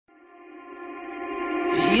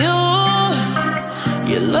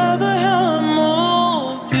You love her how I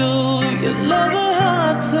move you. You love her how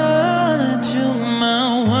I touch you, my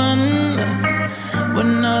one.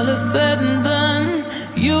 When all is said and done,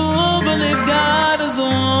 you believe God is a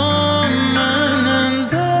woman.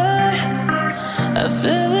 And I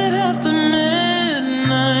feel it after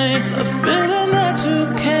midnight, a feeling that you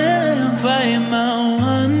can't fight, my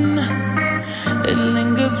one. It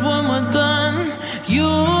lingers when we're done. You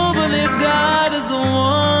believe God is a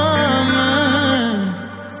woman.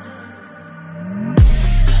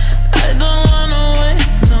 I don't wanna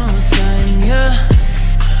waste no time, yeah.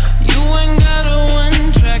 You ain't got a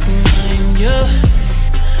one-track mind, yeah.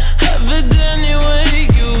 Have it any way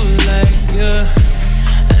you like, yeah.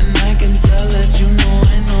 And I can tell that you know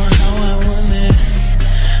how I want it.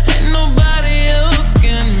 Ain't nobody else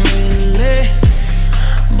can relate.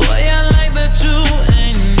 Boy, I like that you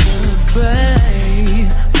ain't afraid.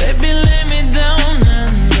 Baby, lay me down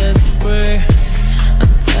and let's pray.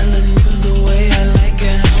 I'm telling you the way I like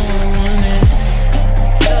it, how I want it,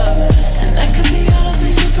 yeah. And I could be all the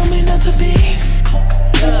things you told me not to be,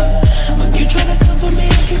 yeah. When you try to come for me,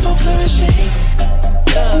 I keep on flourishing,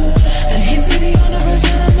 yeah. And he's in the universe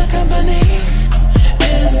and I'm the company.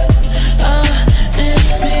 It's and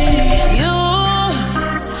me.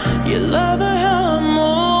 You love her how I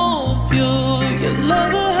move you. You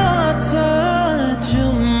love her how I touch you,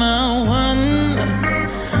 my one.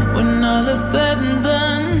 When all is said and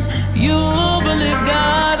done, you believe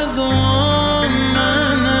God is a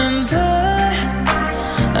woman. And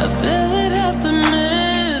I feel it after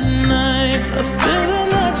midnight, a feeling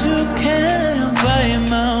that you can't fight,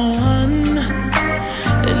 my one.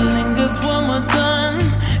 It lingers when we're done.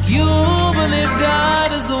 You believe God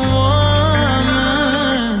is a woman.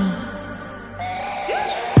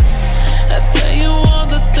 I tell you all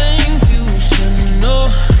the things you should know.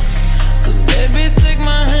 So baby, take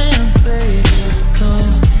my hand, say this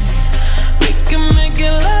song. We can make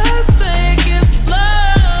it last, take it slow.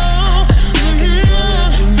 And I can tell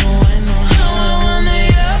that you know how I want it,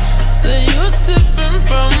 yeah. That you're different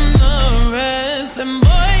from the rest. And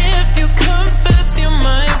boy, if you confess, you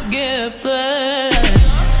might get blessed.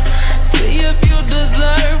 See if you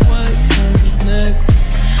deserve what comes next.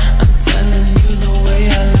 I'm telling you the way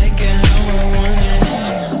I like it, how I want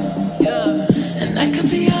it, yeah. And I could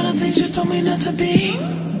be all the things you told me not to be,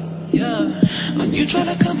 yeah. When you try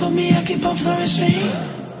to come for me, I keep on flourishing,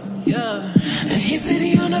 yeah. And he's in the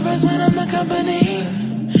universe when I'm the company.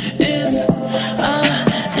 It's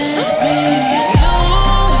and me.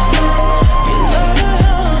 You love her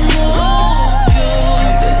how I move you.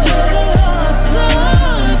 You love her how I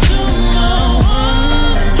touch you, my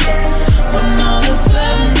one. When all is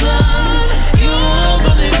said and done, you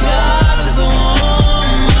believe God is a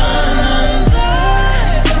woman. And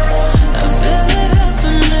I feel it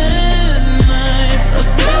after midnight, a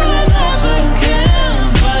feeling that you can't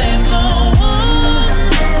fight, my one.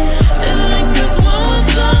 It lingers when we're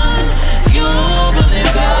done. You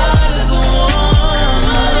believe God is a woman.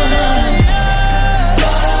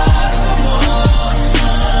 God is a woman.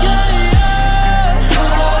 Yeah, yeah.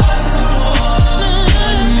 God is a woman.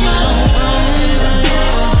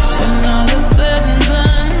 When all is said and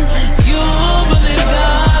done, you believe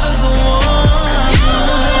God is a woman.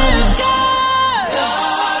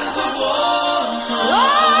 God is a woman.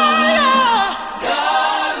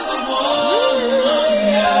 God is a woman.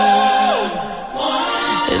 Yeah.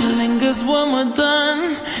 It lingers when we're done.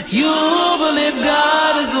 You